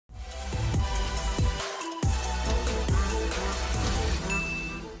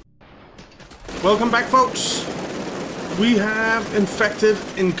Welcome back, folks. We have infected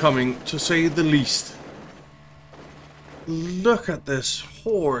incoming, to say the least. Look at this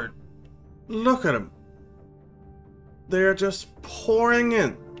horde. Look at them. They're just pouring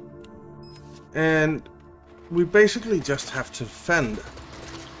in. And we basically just have to fend.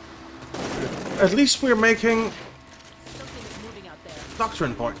 At least we're making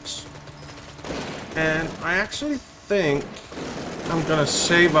doctrine points. And I actually think I'm gonna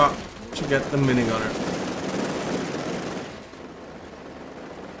save up to get the mini gunner.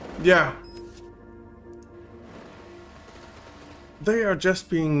 Yeah. They are just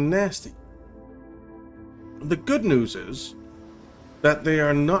being nasty. The good news is that they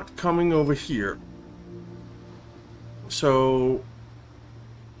are not coming over here. So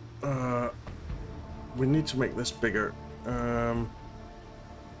we need to make this bigger.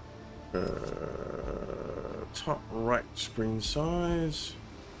 Top right screen size.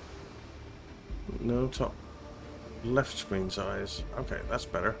 No, top left screen size. Okay, that's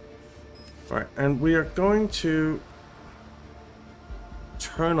better. Right, and we are going to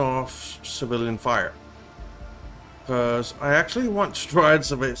turn off civilian fire. Because I actually want to try and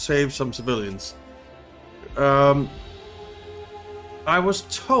save some civilians. I was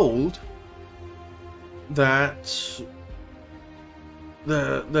told that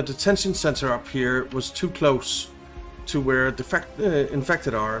the detention center up here was too close to where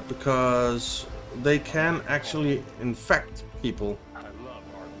infected are, because they can actually infect people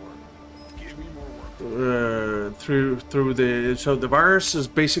through the. So the virus is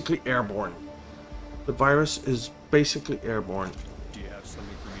basically airborne. The virus is basically airborne. Do you have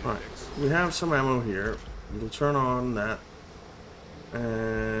something for me to fix? We have some ammo here. We'll turn on that,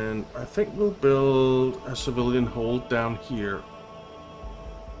 and I think we'll build a civilian hold down here.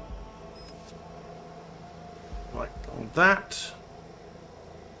 Like that.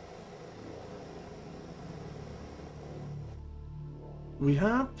 We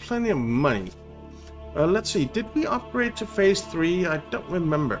have plenty of money. Let's see, did we upgrade to phase 3? I don't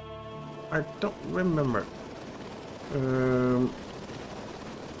remember. I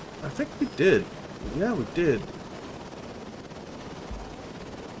think we did. Yeah, we did.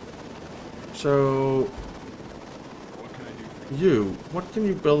 So, What can I do for you? you, what can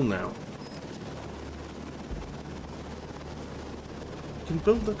you build now? You can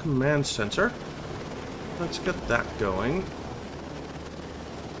build the command center. Let's get that going.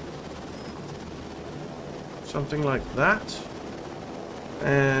 Something like that.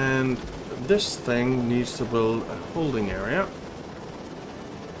 And this thing needs to build a holding area.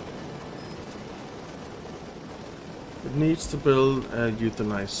 It needs to build a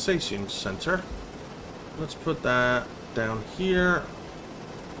euthanization center. Let's put that down here.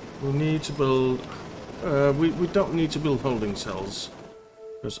 We need to build... we don't need to build holding cells,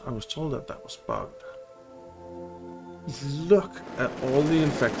 because I was told that that was bugged. Look at all the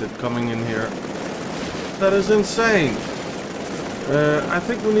infected coming in here. That is insane. I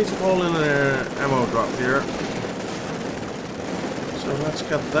think we need to call in an ammo drop here. So let's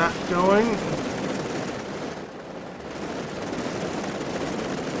get that going.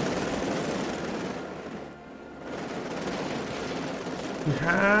 We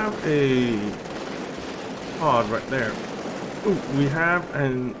have a pod right there. Ooh, we have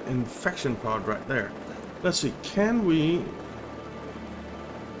an infection pod right there. Let's see, can we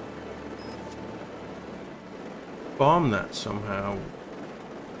bomb that somehow?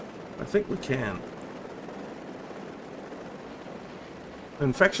 I think we can. The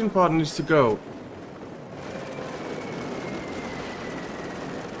infection pod needs to go.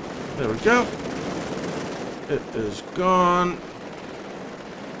 There we go. It is gone.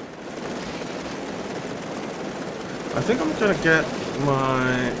 I think I'm gonna get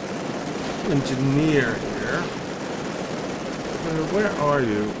my engineer here. Where are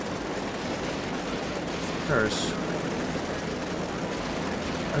you? Paris.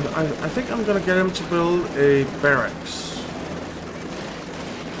 And I think I'm gonna get him to build a barracks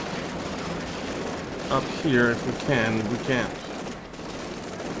up here if we can. We can't.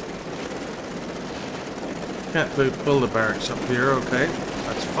 Can't build a barracks up here. Okay,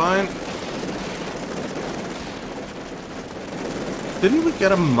 that's fine. Didn't we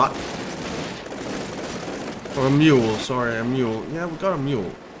get a mutt? Or a mule? Sorry, a mule. Yeah, we got a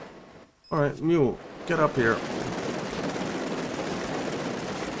mule. All right, mule, get up here.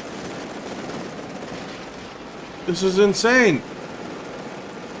 This is insane.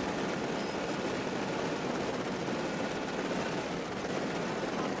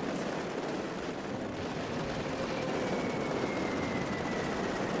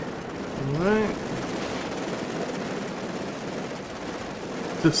 All right.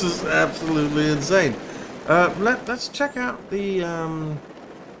 This is absolutely insane. Let's check out the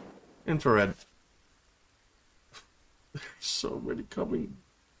infrared. There's so many coming.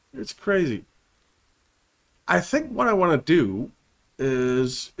 It's crazy. I think what I want to do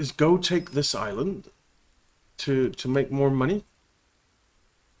is go take this island to make more money.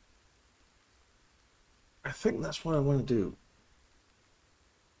 I think that's what I want to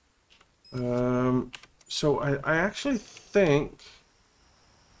do. So I actually think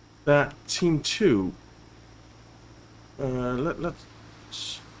that Team 2,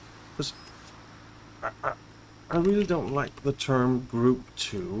 let's, I really don't like the term Group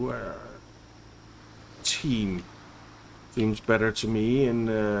 2. Team seems better to me in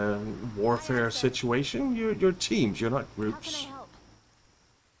a warfare situation. You're teams, you're not groups.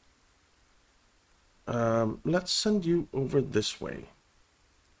 Let's send you over this way.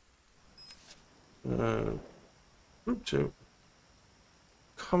 Group 2.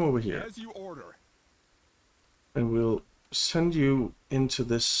 Come over here. As you order. And we'll send you into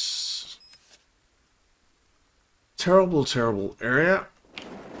this terrible, terrible area.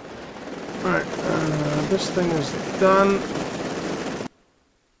 Alright, this thing is done.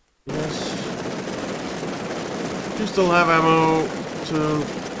 Yes. You still have ammo to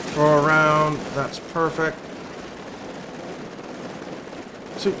throw around. That's perfect.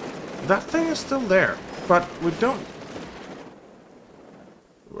 See, that thing is still there, but we don't...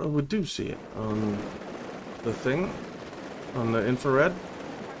 Well, we do see it on the thing, on the infrared.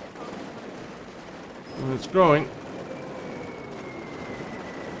 And it's growing.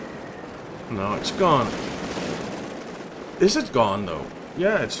 No, it's gone. Is it gone, though?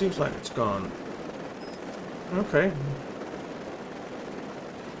 Yeah, it seems like it's gone. Okay.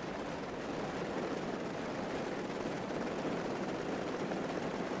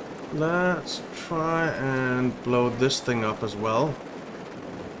 Let's try and blow this thing up as well.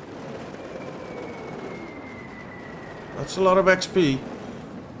 That's a lot of XP.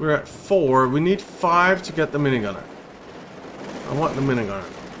 We're at 4. We need 5 to get the minigunner. I want the minigunner.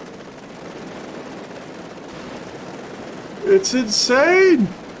 It's insane!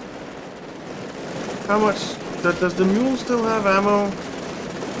 How much... Does the mule still have ammo?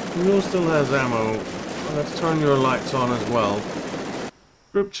 The mule still has ammo. Let's turn your lights on as well.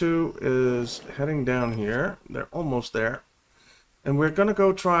 Group 2 is heading down here. They're almost there. And we're gonna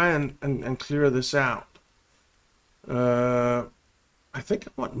go try and clear this out. I think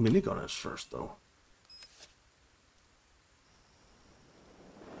I want minigunners first, though.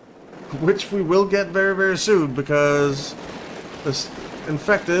 Which we will get very, very soon, because the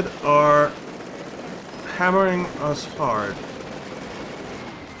infected are hammering us hard.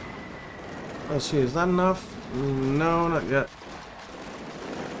 Let's see, is that enough? No, not yet.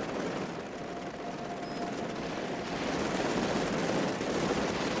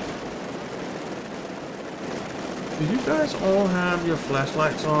 Do you guys all have your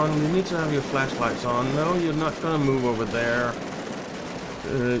flashlights on? You need to have your flashlights on. No, you're not gonna move over there.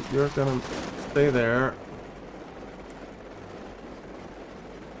 You're gonna stay there.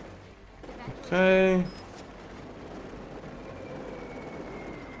 Okay.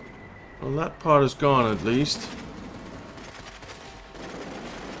 Well, that part is gone at least.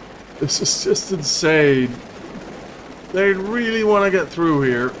 This is just insane. They really want to get through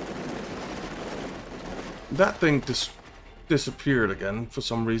here. That thing disappeared again for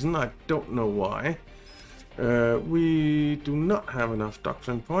some reason. I don't know why. We do not have enough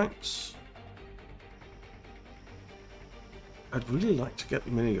doctrine points. I'd really like to get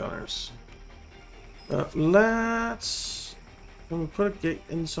minigunners. Let's... Can we put a gate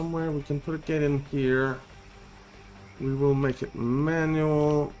in somewhere? We can put a gate in here. We will make it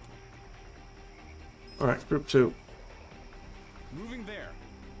manual. Alright, group 2. Moving there.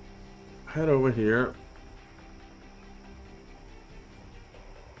 Head over here.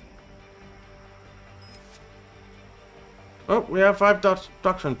 Oh, we have 5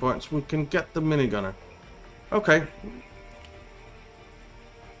 doctrine points. We can get the minigunner. Okay.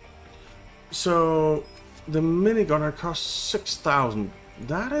 So, the minigunner costs 6,000.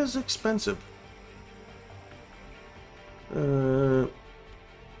 That is expensive. I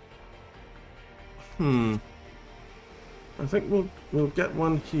think we'll get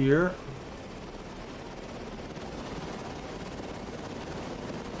one here.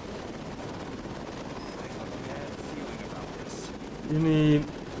 You need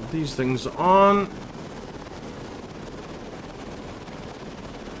these things on.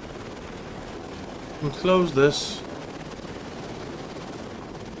 We'll close this.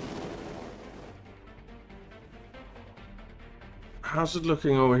 How's it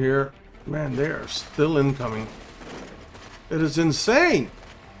looking over here? Man, they are still incoming. It is insane.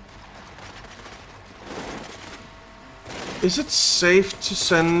 Is it safe to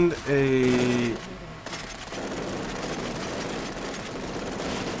send a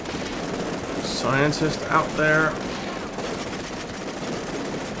scientist out there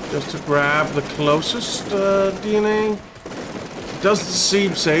just to grab the closest DNA? It doesn't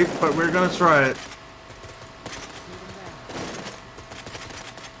seem safe, but we're gonna try it.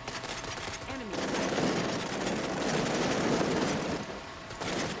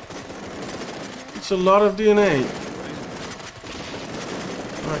 It's a lot of DNA.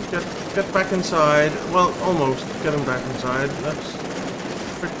 Alright, get back inside. Well, almost. Get him back inside. Let's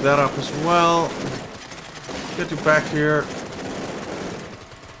pick that up as well. Get you back here.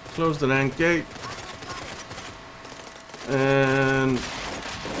 Close the land gate. And...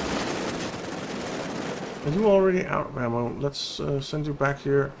 Are you already out of ammo? Let's send you back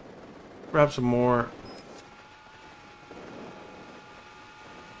here. Grab some more.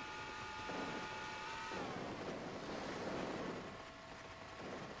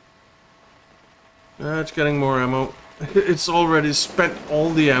 It's getting more ammo. It's already spent all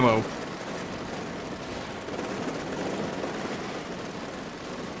the ammo.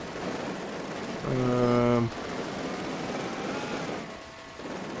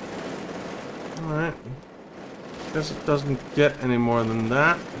 Alright. Guess it doesn't get any more than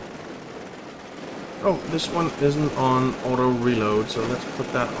that. Oh, this one isn't on auto reload, so let's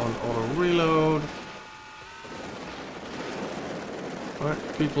put that on auto reload.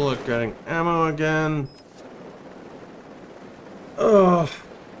 Alright, people are getting ammo again. Oh,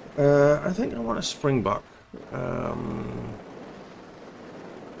 I think I want a springbuck.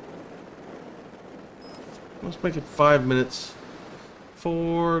 Let's make it 5 minutes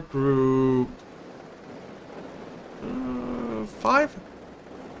for group 5?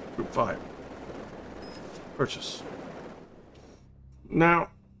 Group 5. Purchase. Now,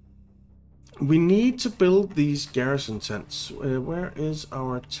 we need to build these garrison tents. Where is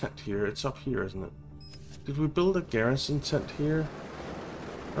our tent here? It's up here, isn't it? Did we build a garrison tent here?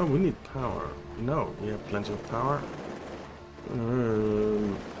 Oh, we need power. No, we have plenty of power.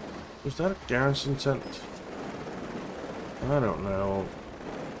 Was that a garrison tent? I don't know.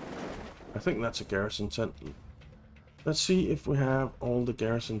 I think that's a garrison tent. Let's see if we have all the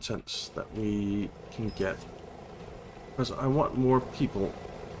garrison tents that we can get. Because I want more people.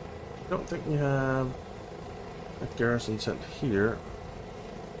 I don't think we have a garrison tent here.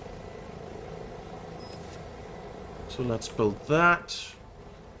 So let's build that.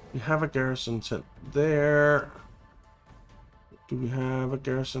 We have a garrison tent there. Do we have a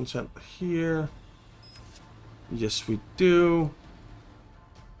garrison tent here? Yes, we do.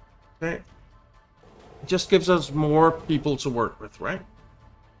 Okay. It just gives us more people to work with, right?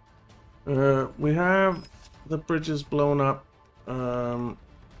 We have the bridges blown up.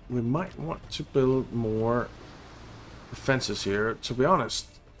 We might want to build more defenses here. To be honest,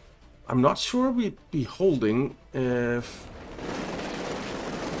 I'm not sure we'd be holding if...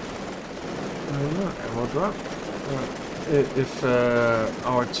 ammo drop. If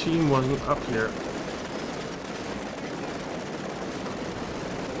our team wasn't up here.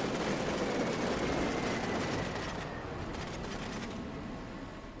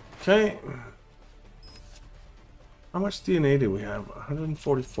 Okay. How much DNA do we have?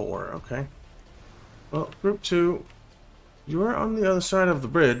 144. Okay. Well, group 2, you're on the other side of the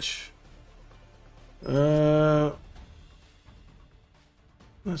bridge.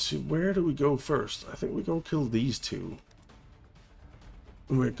 Let's see, where do we go first? I think we go kill these two.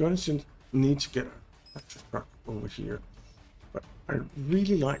 We're going to need to get a capture truck over here. But I'd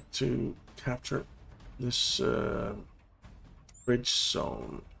really like to capture this bridge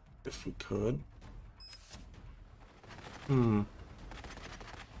zone, if we could.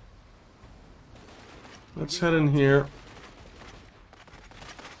 Let's head in here.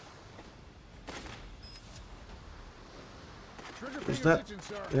 Is that...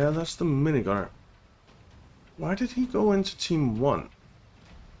 Yeah, that's the minigunner. Why did he go into team 1?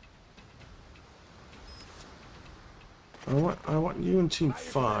 I want you in team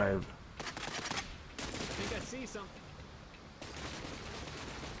 5. I think I see something.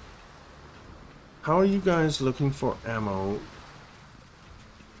 How are you guys looking for ammo?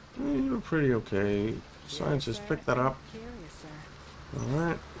 You're pretty okay. Scientists, pick that up.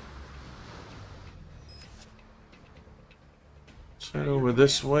 Alright. Let's head over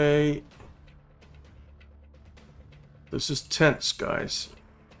this way. This is tense, guys.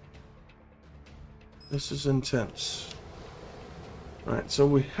 This is intense. Alright, so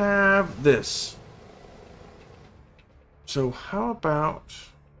we have this. So how about...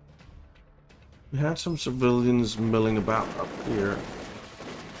 We had some civilians milling about up here.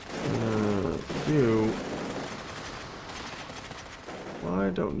 You Why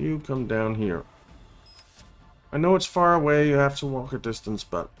don't you come down here? I know it's far away, you have to walk a distance,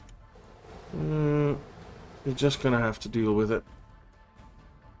 but you're just gonna have to deal with it.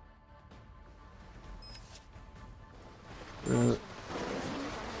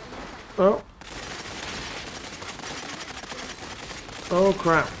 Oh. Oh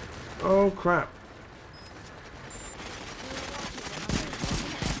crap. Oh crap.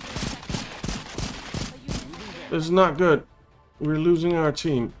 This is not good. We're losing our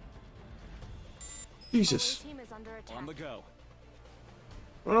team. Jesus. On the go.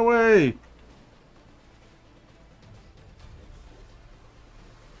 Run away.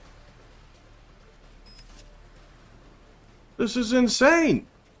 This is insane.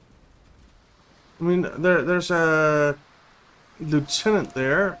 I mean, there's a lieutenant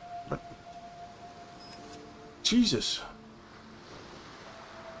there, but Jesus.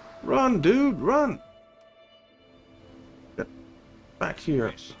 Run, dude, run. Get back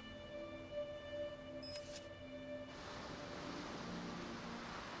here.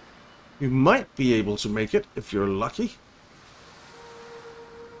 You might be able to make it if you're lucky.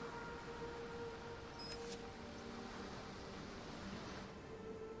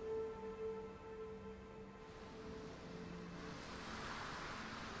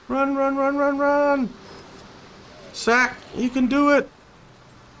 Run, run, run, run, run! Sack, you can do it!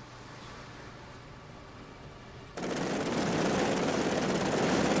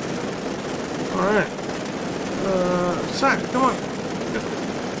 Alright. Sack, come on!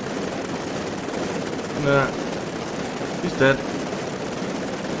 Nah. He's dead.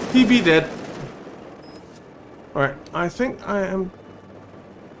 He be dead. Alright, I think I am...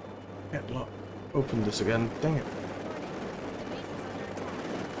 Can't open this again. Dang it.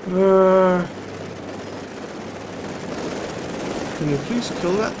 Can you please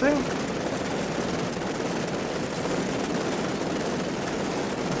kill that thing?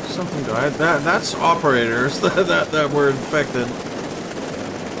 Something died. That's operators that were infected.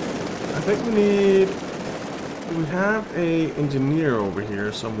 I think we need... Do we have a engineer over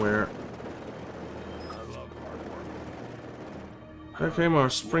here somewhere? There came our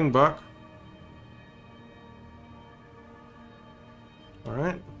springbuck.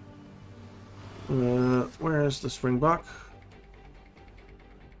 Alright. Where is the springbuck?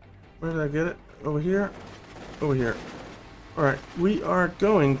 Where did I get it? Over here? Over here. Alright, we are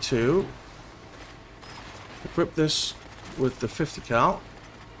going to equip this with the 50 cal.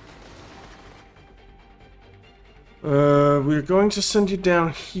 We're going to send you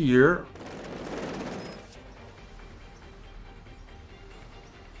down here.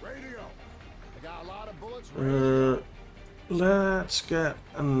 Radio. I got a lot of bullets. Let's get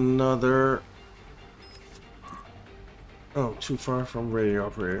another... Oh, too far from radio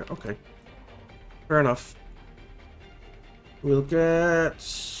operator. Okay. Fair enough. We'll get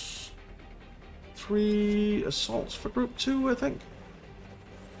 3 assaults for group 2, I think.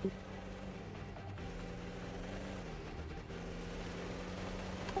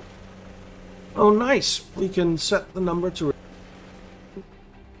 Oh, nice! We can set the number to...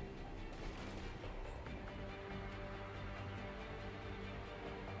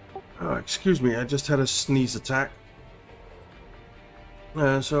 Oh, excuse me, I just had a sneeze attack.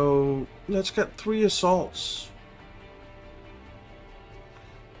 So, let's get 3 assaults.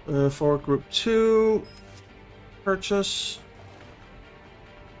 For group 2. Purchase.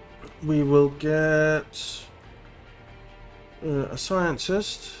 We will get... a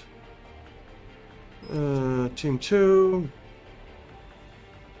scientist. Team 2.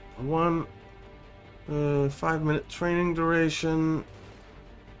 1. 5-minute training duration.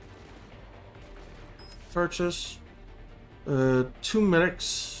 Purchase. 2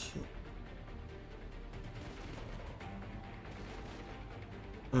 medics.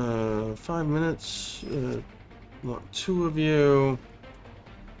 5 minutes. Want 2 of you.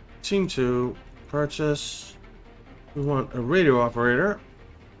 Team 2. Purchase. We want a radio operator.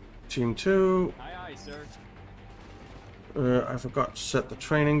 Team 2. Aye, aye, sir. I forgot to set the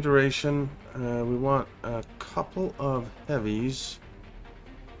training duration. We want a couple of heavies.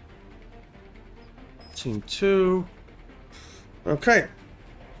 Team 2. Okay.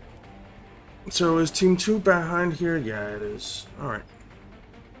 So is Team 2 behind here? Yeah, it is. Alright.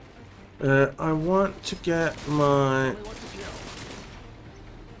 I want to get my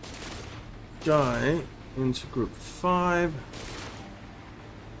guy into group 5.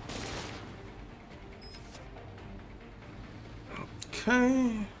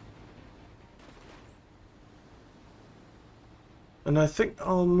 Okay. And I think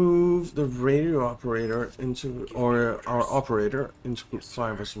I'll move the radio operator into, or our operator into group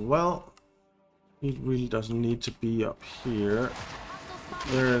 5 as well. He really doesn't need to be up here.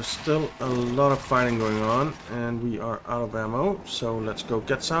 There's still a lot of fighting going on, and we are out of ammo, so let's go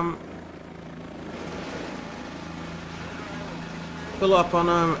get some. Fill up on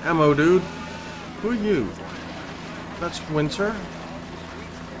ammo, dude. Who are you? That's Winter.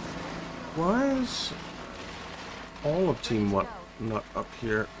 Why is all of Team What not up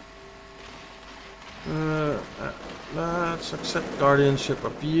here? Let's accept guardianship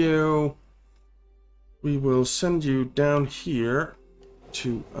of you. We will send you down here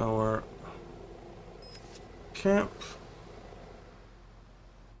to our camp.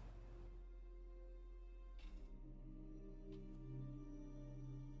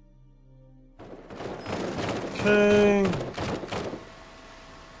 Okay.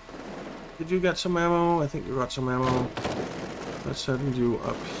 Did you get some ammo? I think you got some ammo. Let's send you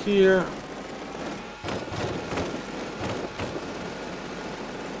up here.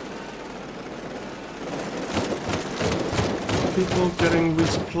 People getting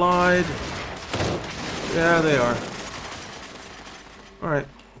resupplied. Yeah, they are. Alright.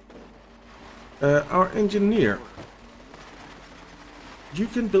 Our engineer. You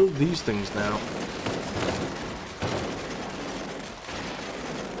can build these things now.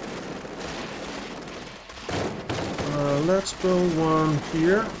 Let's build one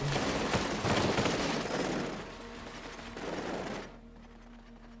here.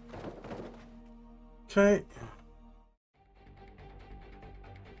 Okay.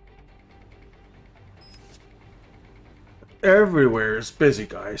 Everywhere is busy,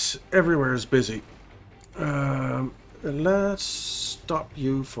 guys. Everywhere is busy. Let's stop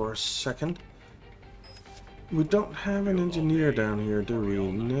you for a second. We don't have an engineer down here, do we?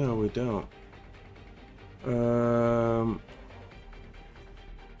 No, we don't.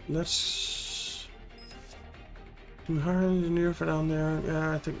 Let's... Do we hire an engineer for down there?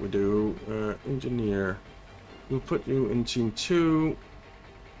 Yeah, I think we do. Engineer. We'll put you in Team 2.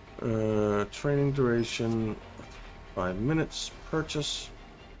 Training duration 5 minutes. Purchase.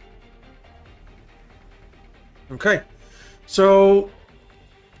 Okay. So,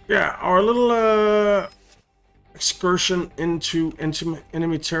 yeah, our little excursion into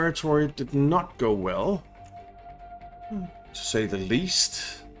enemy territory did not go well, to say the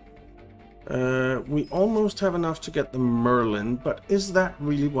least. We almost have enough to get the Merlin, but is that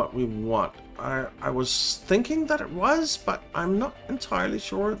really what we want? I was thinking that it was, but I'm not entirely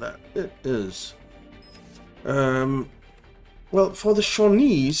sure that it is. Well, for the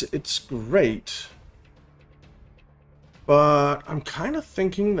Shawnees, it's great. But I'm kind of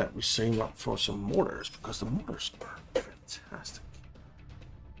thinking that we save up for some mortars, because the mortars are fantastic.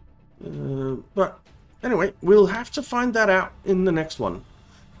 But anyway, we'll have to find that out in the next one,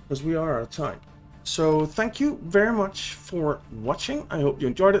 because we are out of time. So thank you very much for watching. I hope you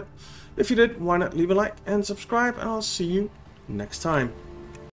enjoyed it. If you did, why not leave a like and subscribe, and I'll see you next time.